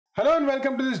Hello and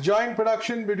welcome to this joint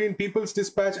production between People's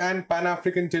Dispatch and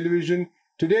Pan-African Television.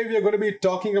 Today we are going to be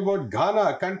talking about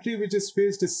Ghana, a country which has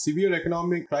faced a severe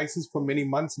economic crisis for many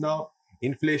months now.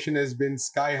 Inflation has been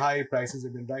sky high, prices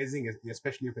have been rising,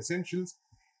 especially of essentials.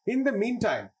 In the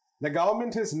meantime, the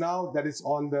government has now, that is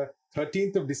on the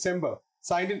 13th of December,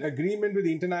 signed an agreement with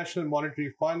the International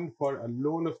Monetary Fund for a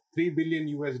loan of $3 billion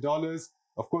US.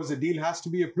 Of course, the deal has to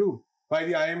be approved by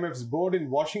the IMF's board in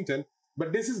Washington.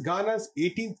 But this is Ghana's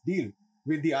 18th deal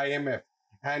with the IMF.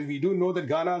 And we do know that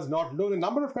Ghana is not alone. A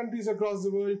number of countries across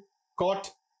the world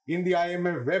caught in the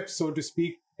IMF web, so to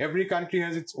speak. Every country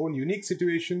has its own unique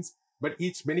situations, but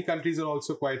many countries are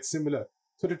also quite similar.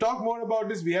 So to talk more about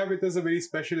this, we have with us a very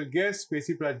special guest,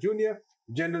 Kwesi Pratt Jnr.,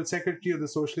 General Secretary of the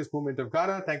Socialist Movement of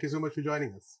Ghana. Thank you so much for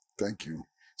joining us. Thank you.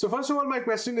 So first of all, my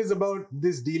question is about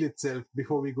this deal itself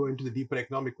before we go into the deeper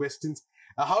economic questions.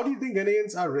 How do you think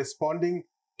Ghanaians are responding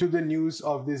to the news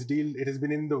of this deal? It has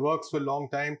been in the works for a long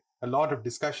time, a lot of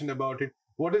discussion about it.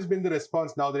 What has been the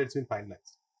response now that it's been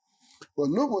finalized? Well,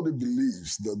 nobody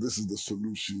believes that this is the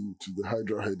solution to the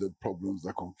hydra-headed problems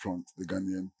that confront the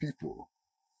Ghanaian people.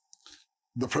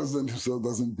 The president himself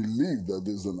doesn't believe that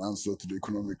there's an answer to the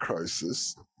economic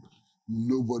crisis.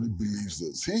 Nobody believes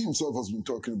this. He himself has been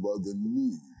talking about the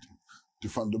need to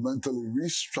fundamentally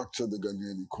restructure the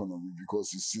Ghanaian economy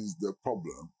because he sees the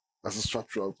problem as a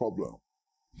structural problem.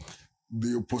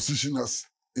 The opposition has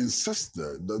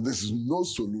insisted that this is no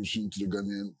solution to the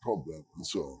Ghanaian problem and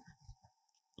so on.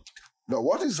 Now,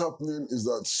 what is happening is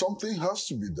that something has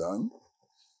to be done.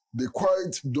 They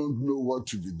quite don't know what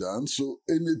to be done, so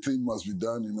anything must be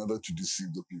done in order to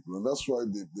deceive the people. And that's why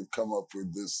they've come up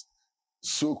with this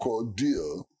so-called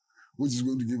deal, which is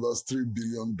going to give us $3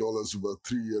 billion over a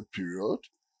 3-year period,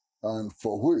 and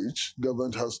for which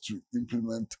government has to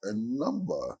implement a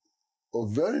number of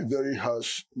very, very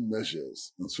harsh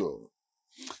measures and so on.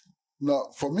 Now,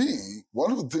 for me,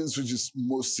 one of the things which is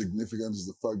most significant is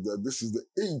the fact that this is the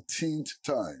 18th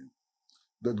time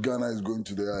that Ghana is going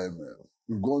to the IMF.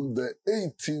 We've gone there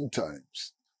 18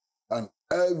 times, and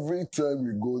every time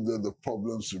we go there, the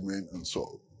problems remain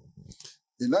unsolved.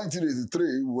 In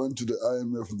 1983, we went to the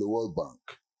IMF and the World Bank,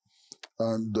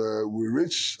 and we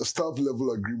reached a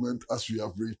staff-level agreement as we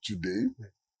have reached today.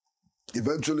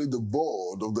 Eventually, the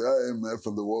board of the IMF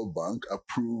and the World Bank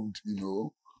approved,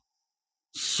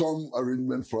 some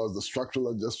arrangement for us, the structural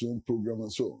adjustment program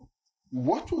and so on.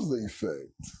 What was the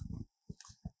effect?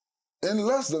 In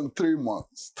less than 3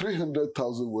 months,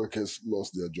 300,000 workers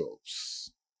lost their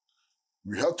jobs.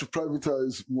 We had to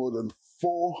privatize more than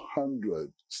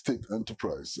 400 state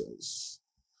enterprises.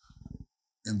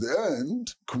 In the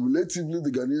end, cumulatively,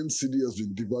 the Ghanaian cedi has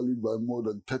been devalued by more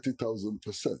than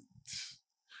 30,000%.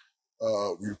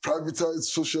 We privatized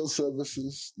social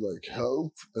services like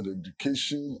health and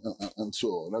education and so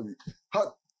on. I mean, had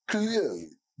clearly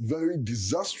very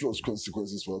disastrous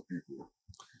consequences for people.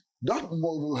 That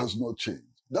model has not changed.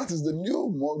 That is the new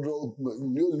model,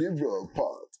 neoliberal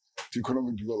path to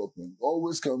economic development.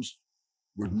 Always comes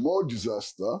with more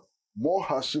disaster, more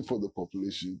hardship for the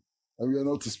population, and we are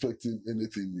not expecting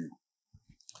anything new.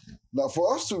 Now,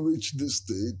 for us to reach this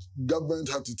stage, government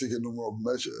had to take a number of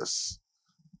measures.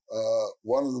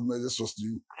 One of the measures was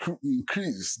to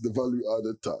increase the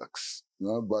value-added tax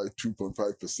by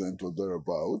 2.5% or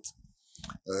thereabout.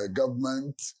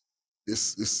 Government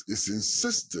is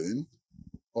insisting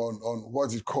on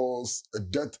what it calls a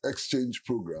debt exchange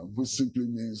program, which simply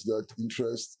means that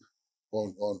interest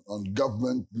on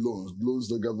government loans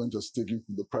the government has taken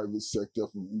from the private sector,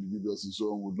 from individuals and so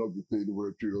on, would not be paid over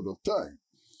a period of time,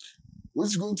 which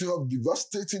is going to have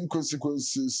devastating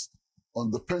consequences on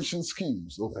the pension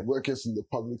schemes of workers in the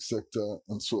public sector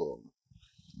and so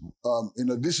on. In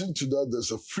addition to that,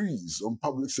 there's a freeze on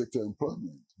public sector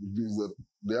employment, which means that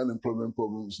the unemployment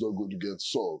problem is not going to get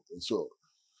solved and so on.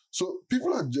 So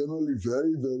people are generally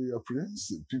very, very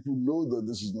apprehensive. People know that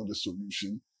this is not a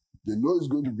solution. They know it's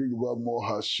going to bring about more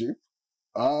hardship,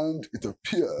 and it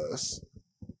appears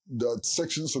that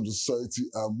sections of the society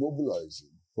are mobilizing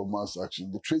for mass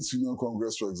action. The Trade Union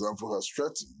Congress, for example, has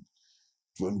threatened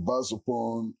to embark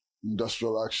upon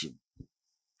industrial action.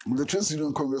 The Trade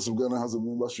Union Congress of Ghana has a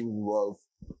membership of about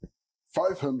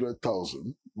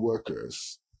 500,000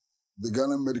 workers. The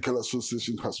Ghana Medical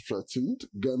Association has threatened.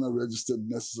 Ghana Registered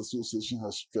Nurses Association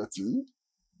has threatened.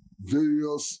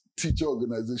 Various teacher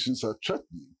organizations are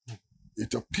threatening.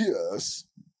 It appears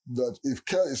that if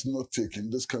care is not taken,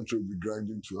 this country will be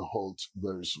grinding to a halt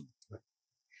very soon.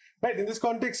 Right. In this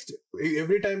context,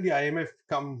 every time the IMF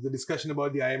comes, the discussion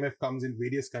about the IMF comes in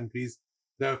various countries,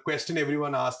 the question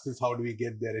everyone asks is, how do we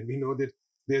get there? And we know that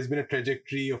there's been a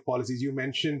trajectory of policies. You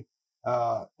mentioned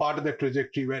part of the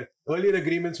trajectory where earlier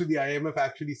agreements with the IMF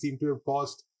actually seem to have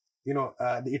caused,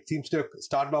 it seems to have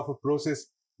started off a process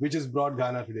which has brought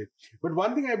Ghana today. But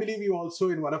one thing I believe you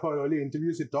also, in one of our early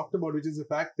interviews, you talked about, which is the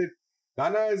fact that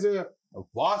Ghana has a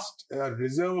vast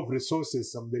reserve of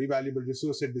resources, some very valuable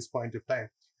resources at this point of time.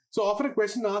 So often a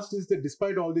question asked is that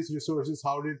despite all these resources,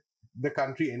 how did the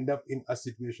country end up in a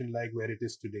situation like where it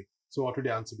is today? So what would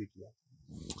the answer be to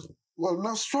that? Well, in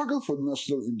our struggle for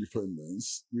national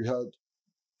independence, we had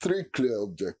three clear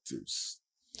objectives.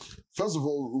 First of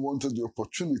all, we wanted the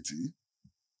opportunity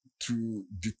to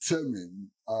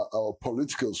determine our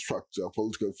political structure, our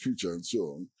political future, and so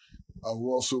on. And we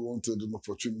also wanted an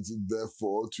opportunity,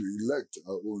 therefore, to elect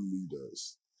our own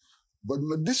leaders. But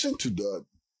in addition to that,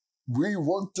 we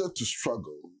wanted to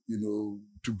struggle,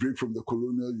 to break from the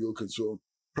colonial yoke and so on,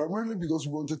 primarily because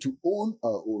we wanted to own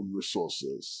our own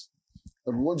resources.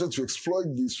 And we wanted to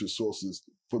exploit these resources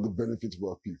for the benefit of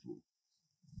our people.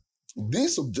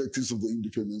 These objectives of the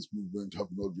independence movement have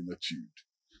not been achieved.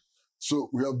 So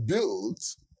we have built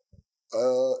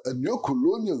a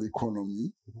neo-colonial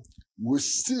economy which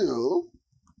still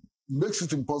makes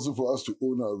it impossible for us to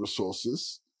own our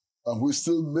resources, and which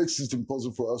still makes it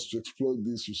impossible for us to exploit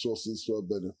these resources to our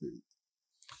benefit.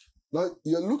 Now,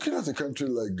 you're looking at a country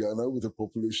like Ghana with a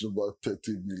population of about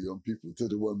 30 million people,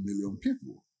 31 million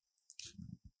people.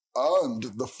 And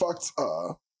the facts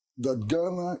are that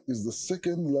Ghana is the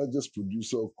second largest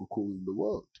producer of cocoa in the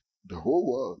world, the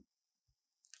whole world.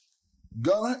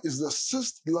 Ghana is the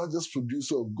sixth largest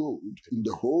producer of gold in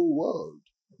the whole world,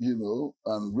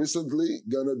 and recently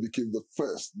Ghana became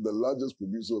the largest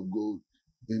producer of gold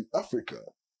in Africa.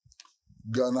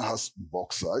 Ghana has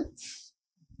bauxite,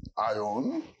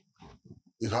 iron,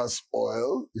 it has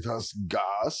oil, it has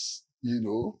gas,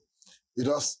 it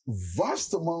has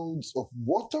vast amounts of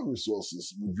water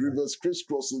resources with rivers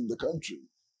crisscrossing the country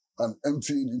and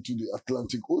emptying into the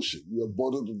Atlantic Ocean. We are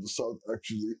bordered on the south,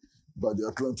 actually, by the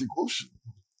Atlantic Ocean.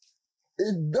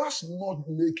 It does not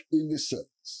make any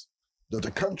sense that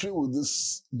a country with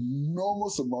this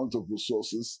enormous amount of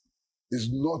resources is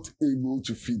not able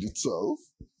to feed itself.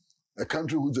 A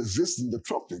country which exists in the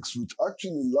tropics, which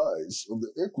actually lies on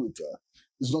the equator,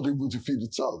 is not able to feed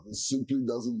itself. It simply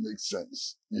doesn't make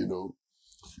sense,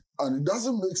 And it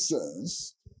doesn't make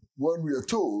sense when we are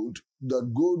told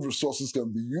that gold resources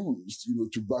can be used,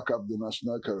 to back up the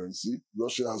national currency.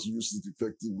 Russia has used it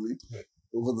effectively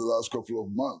over the last couple of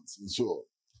months and so on.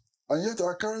 And yet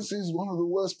our currency is one of the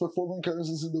worst performing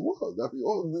currencies in the world. I mean,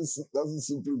 all of this doesn't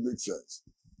simply make sense.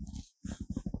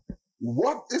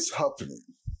 What is happening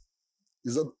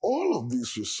is that all of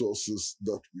these resources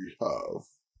that we have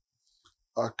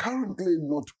are currently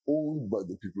not owned by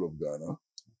the people of Ghana,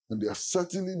 and they are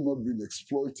certainly not being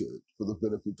exploited for the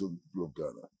benefit of the people of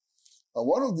Ghana. And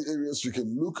one of the areas we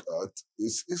can look at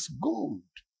is gold.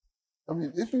 I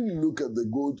mean, if you look at the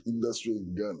gold industry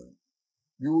in Ghana,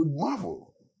 you would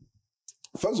marvel.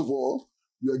 First of all,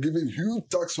 we are giving huge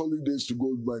tax holidays to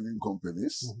gold mining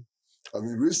companies. Mm-hmm. I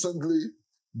mean, recently,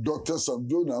 Dr.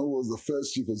 Samdona, who was the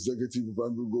first chief executive of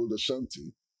Anglo Gold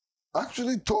Ashanti,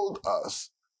 actually told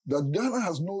us that Ghana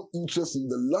has no interest in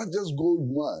the largest gold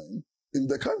mine in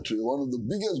the country, one of the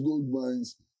biggest gold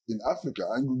mines in Africa,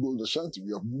 Anglo Gold Ashanti.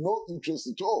 We have no interest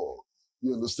at all,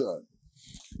 you understand?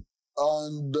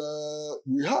 And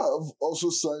we have also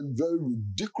signed very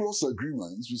ridiculous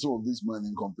agreements with some of these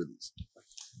mining companies.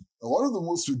 And one of the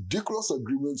most ridiculous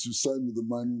agreements you sign with the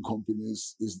mining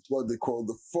companies is what they call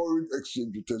the Foreign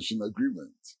Exchange Retention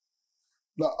Agreement.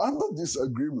 Now, under this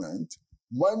agreement,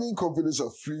 mining companies are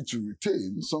free to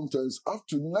retain sometimes up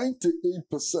to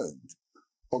 98%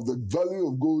 of the value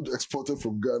of gold exported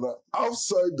from Ghana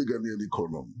outside the Ghanaian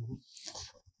economy.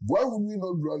 Why would we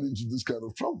not run into this kind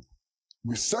of trouble?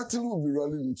 We certainly will be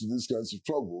running into these kinds of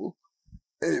trouble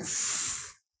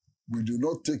if we do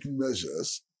not take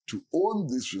measures to own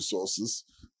these resources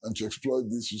and to exploit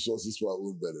these resources for our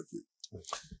own benefit.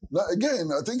 Now,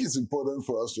 again, I think it's important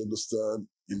for us to understand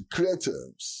in clear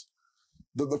terms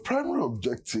that the primary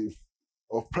objective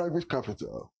of private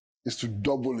capital is to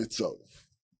double itself.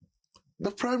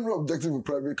 The primary objective of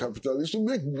private capital is to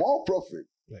make more profit.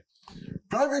 Right.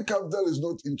 Private capital is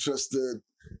not interested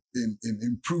in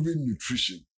improving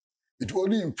nutrition. It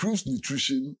only improves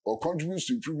nutrition or contributes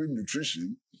to improving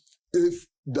nutrition if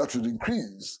that would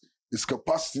increase its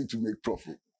capacity to make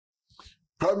profit.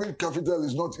 Private capital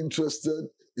is not interested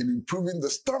in improving the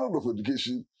standard of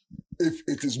education if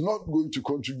it is not going to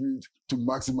contribute to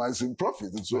maximizing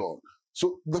profit and so on.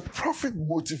 So the profit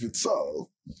motive itself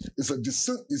is a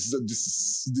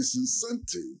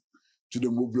disincentive to the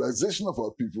mobilization of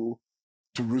our people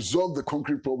to resolve the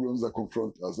concrete problems that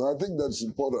confront us. And I think that's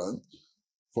important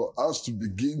for us to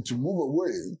begin to move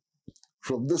away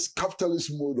from this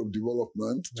capitalist mode of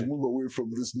development, to move away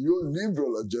from this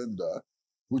neoliberal agenda,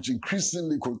 which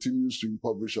increasingly continues to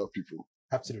impoverish our people.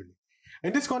 Absolutely.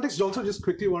 In this context, also just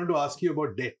quickly wanted to ask you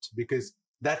about debt, because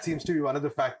that seems to be one of the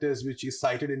factors which is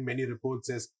cited in many reports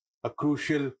as a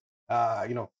crucial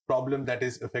problem that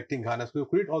is affecting Ghana. So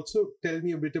could it also tell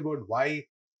me a bit about why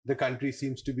the country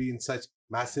seems to be in such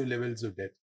massive levels of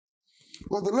debt?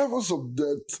 Well, the levels of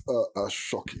debt are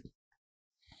shocking.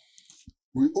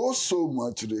 We owe so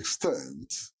much to the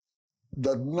extent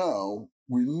that now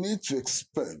we need to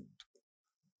expend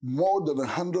more than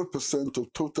 100%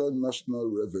 of total national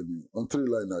revenue on 3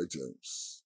 line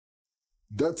items: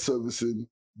 debt servicing,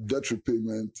 debt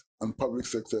repayment, and public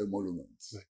sector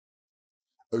emoluments. Right.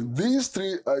 And these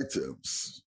 3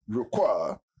 items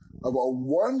require about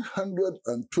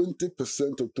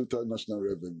 120% of total national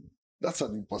revenue. That's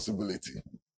an impossibility,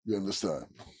 you understand?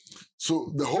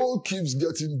 So the hole keeps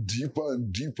getting deeper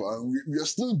and deeper, and we are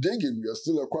still digging, we are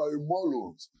still acquiring more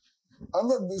loans.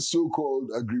 Under this so-called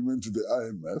agreement with the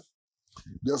IMF,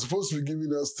 they are supposed to be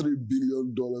giving us $3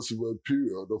 billion over a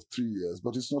period of 3 years,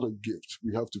 but it's not a gift.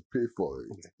 We have to pay for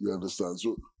it, you understand?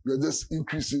 So we are just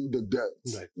increasing the debt.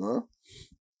 Right. Huh?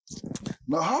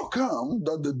 Now, how come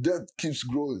that the debt keeps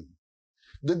growing?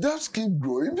 The debts keep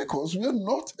growing because we are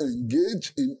not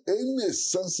engaged in any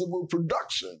sensible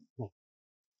production.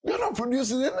 We are not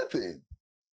producing anything.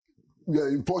 We are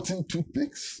importing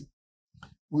toothpicks.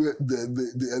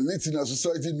 The elite in our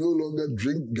society no longer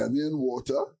drink Ghanaian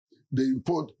water. They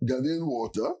import Ghanaian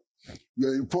water. We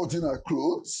are importing our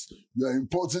clothes. We are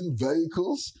importing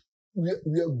vehicles. We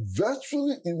are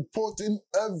virtually importing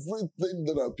everything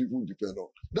that our people depend on.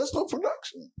 That's not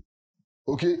production.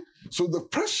 Okay? So the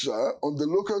pressure on the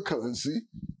local currency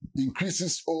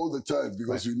increases all the time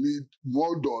because you need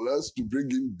more dollars to bring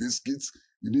in biscuits.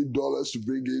 You need dollars to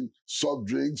bring in soft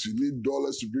drinks. You need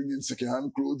dollars to bring in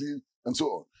second-hand clothing and so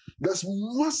on. There's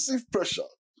massive pressure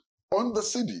on the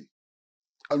city.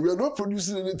 And we are not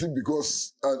producing anything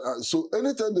because, so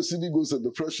anytime the city goes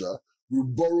under pressure, we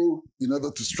borrow in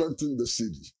order to strengthen the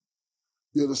city.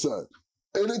 You understand?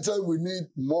 Anytime we need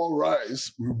more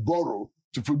rice, we borrow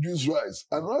to produce rice.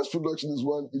 And rice production is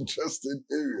one interesting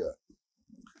area.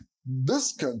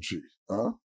 This country,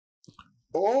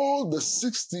 all the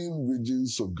 16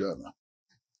 regions of Ghana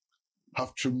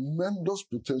have tremendous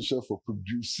potential for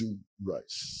producing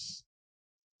rice.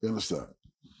 You understand?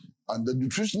 And the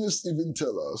nutritionists even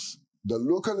tell us that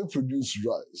locally produced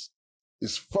rice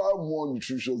is far more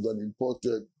nutritious than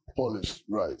imported polished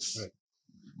rice. Right.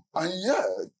 And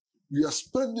yet, we are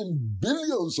spending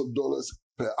billions of dollars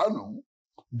per annum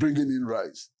bringing in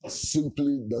rice. It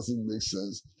simply doesn't make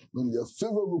sense when there are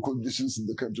favorable conditions in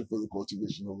the country for the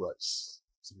cultivation of rice.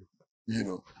 You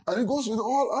know, and it goes with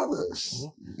all others.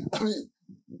 I mean,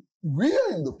 we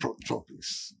are in the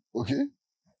tropics, okay?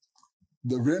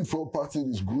 The rainfall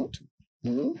pattern is good.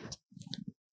 We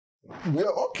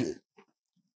are okay.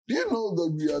 Do you know that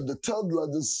we are the third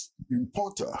largest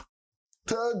importer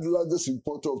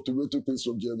of tomato paste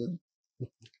from Germany?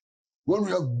 When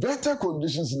we have better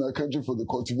conditions in our country for the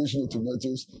cultivation of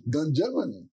tomatoes than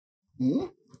Germany.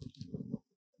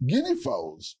 Guinea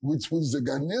fowls, which is a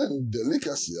Ghanaian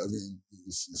delicacy, I mean,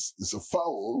 it's a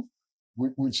fowl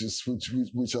which has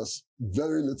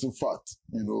very little fat,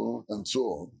 you know, and so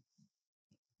on.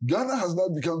 Ghana has now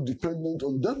become dependent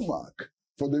on Denmark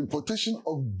for the importation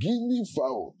of guinea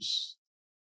fowls.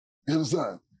 You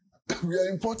understand? We are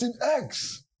importing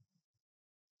eggs.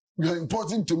 We are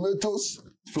importing tomatoes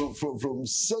from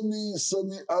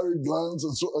semi-arid lands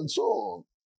and so on.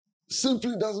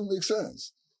 Simply doesn't make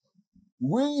sense.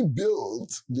 We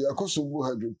built the Akosombo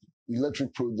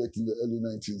hydroelectric project in the early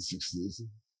 1960s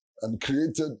and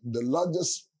created the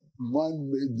largest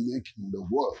man-made lake in the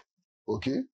world,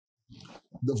 okay?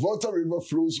 The Volta River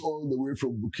flows all the way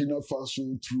from Burkina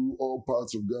Faso through all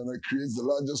parts of Ghana, creates the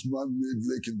largest man-made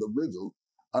lake in the middle,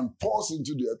 and pours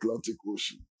into the Atlantic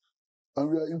Ocean. And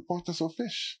we are importers of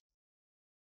fish.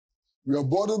 We are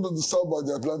bordered on the south by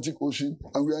the Atlantic Ocean,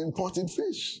 and we are importing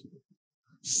fish.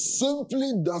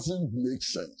 Simply doesn't make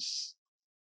sense.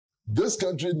 This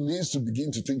country needs to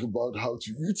begin to think about how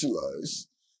to utilize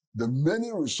the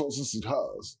many resources it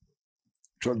has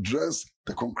to address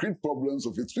the concrete problems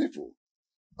of its people,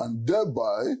 and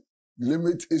thereby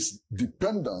limit its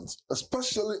dependence,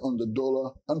 especially on the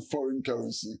dollar and foreign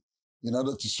currency, in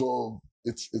order to solve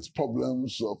its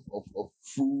problems of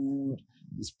food,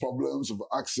 its problems of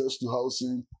access to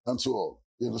housing, and so on.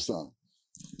 You understand?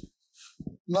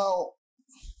 Now,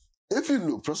 if you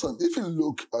look, President, if you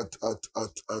look at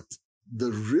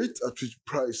the rate at which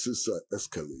prices are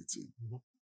escalating,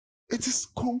 it is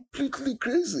completely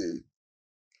crazy.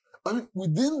 I mean,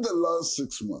 within the last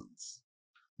 6 months,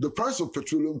 the price of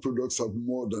petroleum products have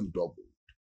more than doubled.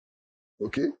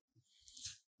 Okay?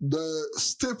 The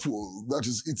staple that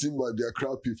is eaten by the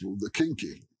Accra people, the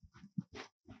kinky,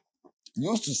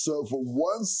 used to sell for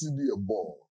 1 cedi a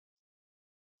ball.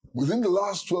 Within the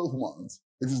last 12 months,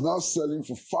 it is now selling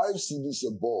for 5 cedis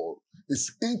a ball.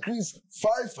 It's increased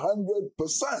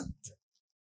 500%.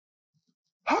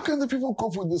 How can the people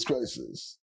cope with this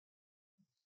crisis?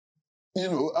 You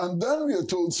know, and then we are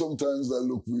told sometimes that,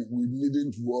 look, we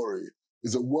needn't worry.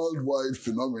 It's a worldwide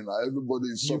phenomenon. Everybody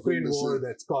is suffering Ukraine the war same.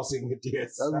 that's causing it,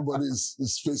 yes. Everybody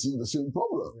is facing the same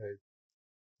problem.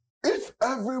 Right. If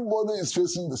everybody is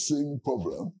facing the same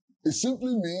problem, it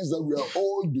simply means that we are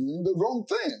all doing the wrong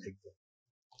thing.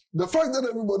 The fact that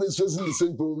everybody is facing the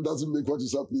same problem doesn't make what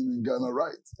is happening in Ghana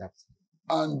right. Absolutely.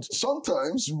 And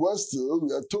sometimes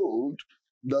we are told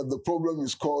that the problem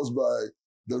is caused by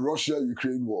the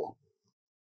Russia-Ukraine war.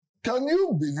 Can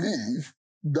you believe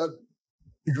that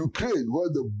Ukraine, where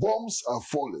the bombs are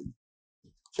falling,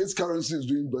 its currency is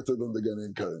doing better than the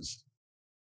Ghanaian currency?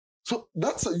 So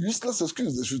that's a useless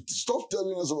excuse. They should stop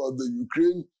telling us about the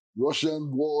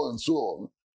Ukraine-Russian war and so on,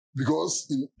 because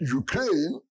in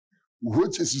Ukraine,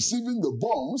 which is receiving the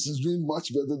bombs, is doing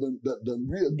much better than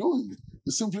we are doing.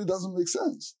 It simply doesn't make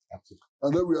sense. Absolutely.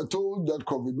 And then we are told that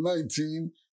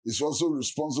COVID-19 is also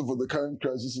responsible for the current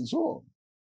crisis and so on.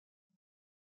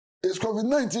 Is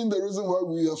COVID-19 the reason why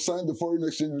we have signed the foreign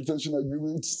exchange retention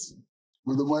agreements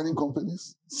with the mining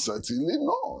companies? Certainly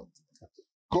not.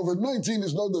 COVID-19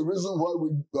 is not the reason why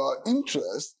our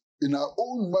interest in our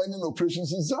own mining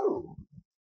operations is zero.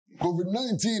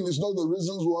 COVID-19 is not the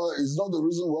reason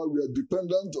why we are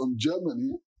dependent on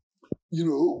Germany, you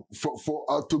know, for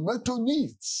our tomato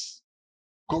needs.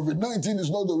 COVID-19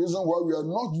 is not the reason why we are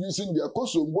not using the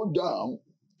Akosombo Dam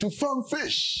to farm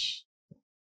fish.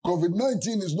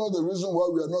 COVID-19 is not the reason why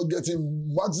we are not getting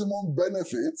maximum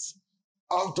benefits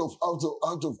out of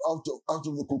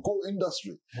the cocoa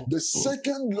industry, the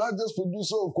second largest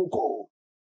producer of cocoa.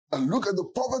 And look at the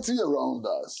poverty around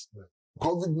us.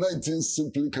 COVID-19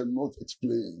 simply cannot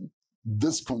explain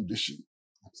this condition.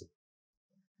 Absolutely.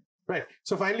 Right.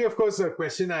 So finally, of course, a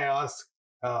question I ask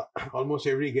almost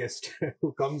every guest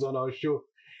who comes on our show,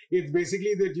 it's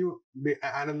basically that you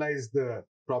analyze the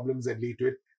problems that lead to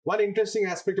it. One interesting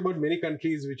aspect about many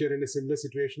countries which are in a similar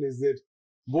situation is that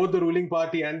both the ruling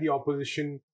party and the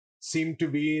opposition seem to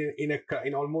be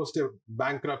in almost a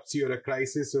bankruptcy or a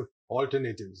crisis of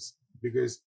alternatives,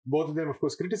 because both of them, of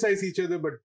course, criticize each other,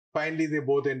 but finally they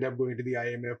both end up going to the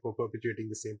IMF for perpetuating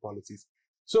the same policies.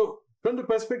 So from the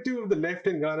perspective of the left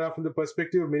in Ghana, from the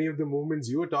perspective of many of the movements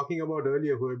you were talking about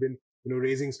earlier who have been, you know,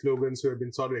 raising slogans, who have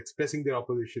been sort of expressing their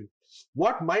opposition,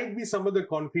 what might be some of the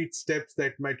concrete steps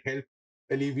that might help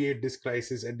alleviate this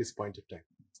crisis at this point of time?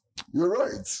 You're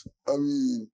right. I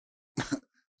mean,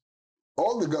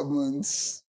 all the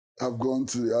governments have gone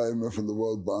to the IMF and the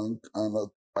World Bank, and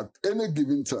at any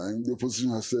given time, the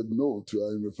opposition has said no to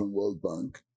IMF and World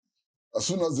Bank. As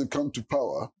soon as they come to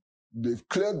power, they've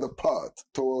cleared the path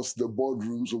towards the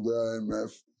boardrooms of the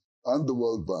IMF and the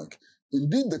World Bank.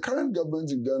 Indeed, the current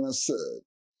government in Ghana said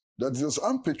that it was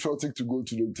unpatriotic to go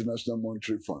to the International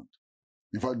Monetary Fund.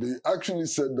 In fact, they actually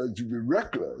said that it would be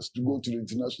reckless to go to the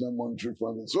International Monetary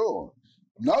Fund and so on.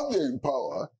 Now they're in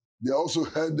power, they're also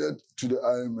headed to the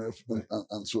IMF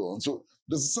and so on. So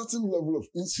there's a certain level of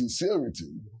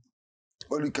insincerity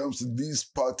when it comes to these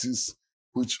parties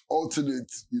which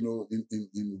alternate, you know,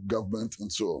 in government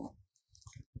and so on.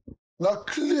 Now,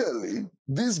 clearly,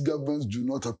 these governments do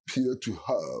not appear to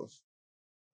have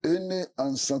any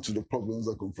answer to the problems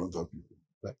that confront our people.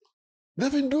 Right.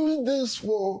 They've been doing this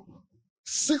for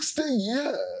 60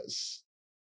 years.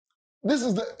 This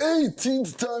is the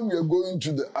 18th time you're going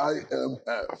to the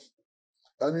IMF.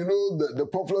 And you know the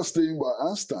popular saying by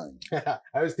Einstein.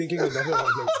 I was thinking of that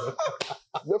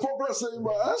one. The popular saying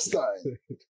by Einstein,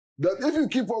 that if you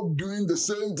keep up doing the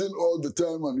same thing all the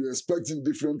time and you're expecting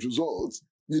different results,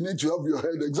 you need to have your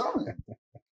head examined.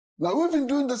 Now, we've been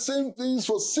doing the same things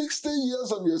for 60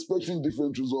 years and we're expecting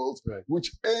different results, right,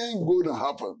 which ain't going to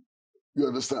happen. You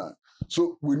understand?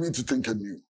 So we need to think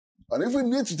anew. And if we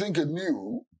need to think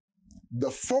anew,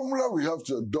 the formula we have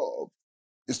to adopt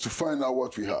is to find out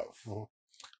what we have. Mm-hmm.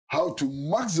 How to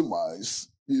maximize,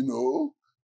 you know,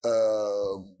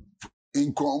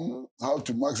 income, how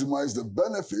to maximize the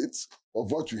benefits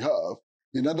of what we have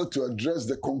in order to address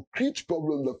the concrete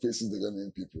problem that faces the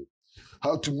Ghanaian people.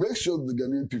 How to make sure the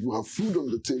Ghanaian people have food on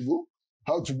the table,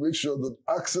 how to make sure that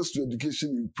access to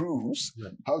education improves,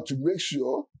 how to make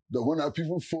sure that when our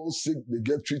people fall sick, they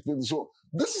get treatment and so on.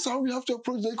 This is how we have to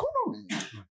approach the economy.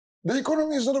 The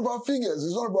economy is not about figures.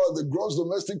 It's not about the gross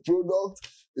domestic product.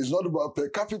 It's not about per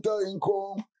capita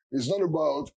income. It's not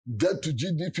about debt to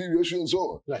GDP ratio and so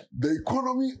on. Right. The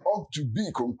economy ought to be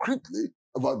concretely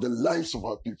about the lives of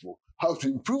our people, how to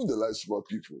improve the lives of our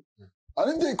people.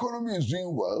 And if the economy is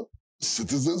doing well,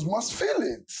 citizens must feel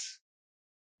it.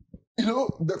 You know,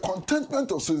 the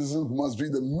contentment of citizens must be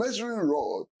the measuring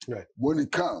rod when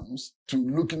it comes to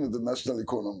looking at the national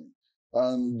economy.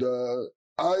 And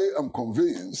I am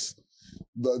convinced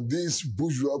that these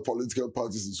bourgeois political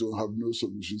parties and so on have no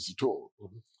solutions at all.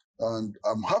 And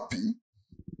I'm happy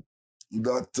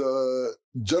that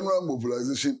general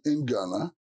mobilization in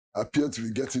Ghana appears to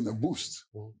be getting a boost.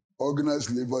 Organized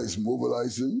labor is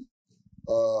mobilizing.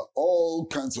 All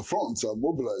kinds of fronts are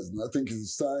mobilizing. I think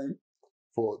it's time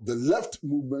for the left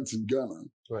movement in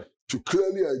Ghana to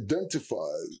clearly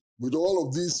identify with all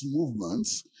of these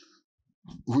movements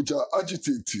which are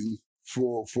agitating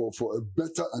for a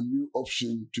better and new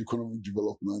option to economic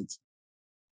development,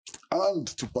 and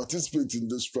to participate in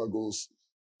these struggles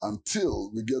until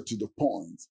we get to the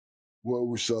point where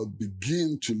we shall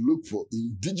begin to look for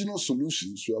indigenous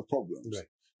solutions to our problems,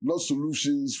 not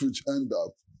solutions which end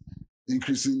up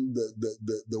increasing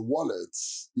the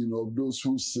wallets, you know, of those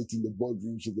who sit in the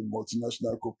boardrooms of the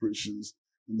multinational corporations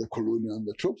in the colonial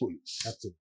metropolis.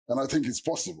 Absolutely. And I think it's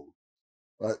possible.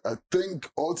 I think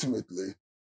ultimately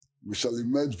we shall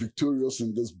emerge victorious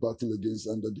in this battle against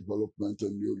underdevelopment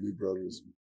and neoliberalism.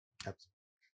 Absolutely.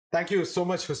 Thank you so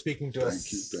much for speaking to us.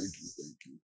 Thank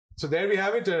you. So there we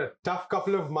have it, a tough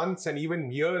couple of months and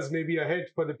even years maybe ahead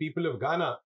for the people of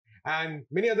Ghana. And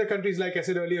many other countries, like I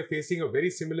said earlier, facing a very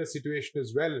similar situation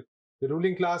as well. The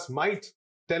ruling class might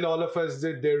tell all of us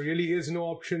that there really is no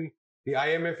option. The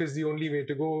IMF is the only way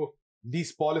to go.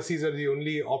 These policies are the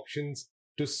only options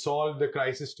to solve the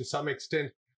crisis to some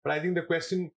extent. But I think the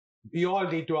question we all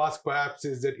need to ask perhaps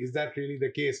is that really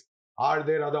the case? Are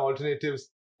there other alternatives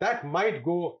that might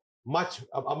go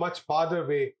a much farther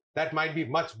way, that might be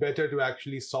much better to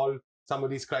actually solve some of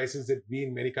these crises that we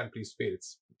in many countries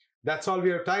face? That's all we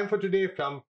have time for today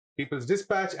from People's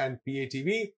Dispatch and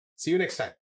PATV. See you next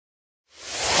time.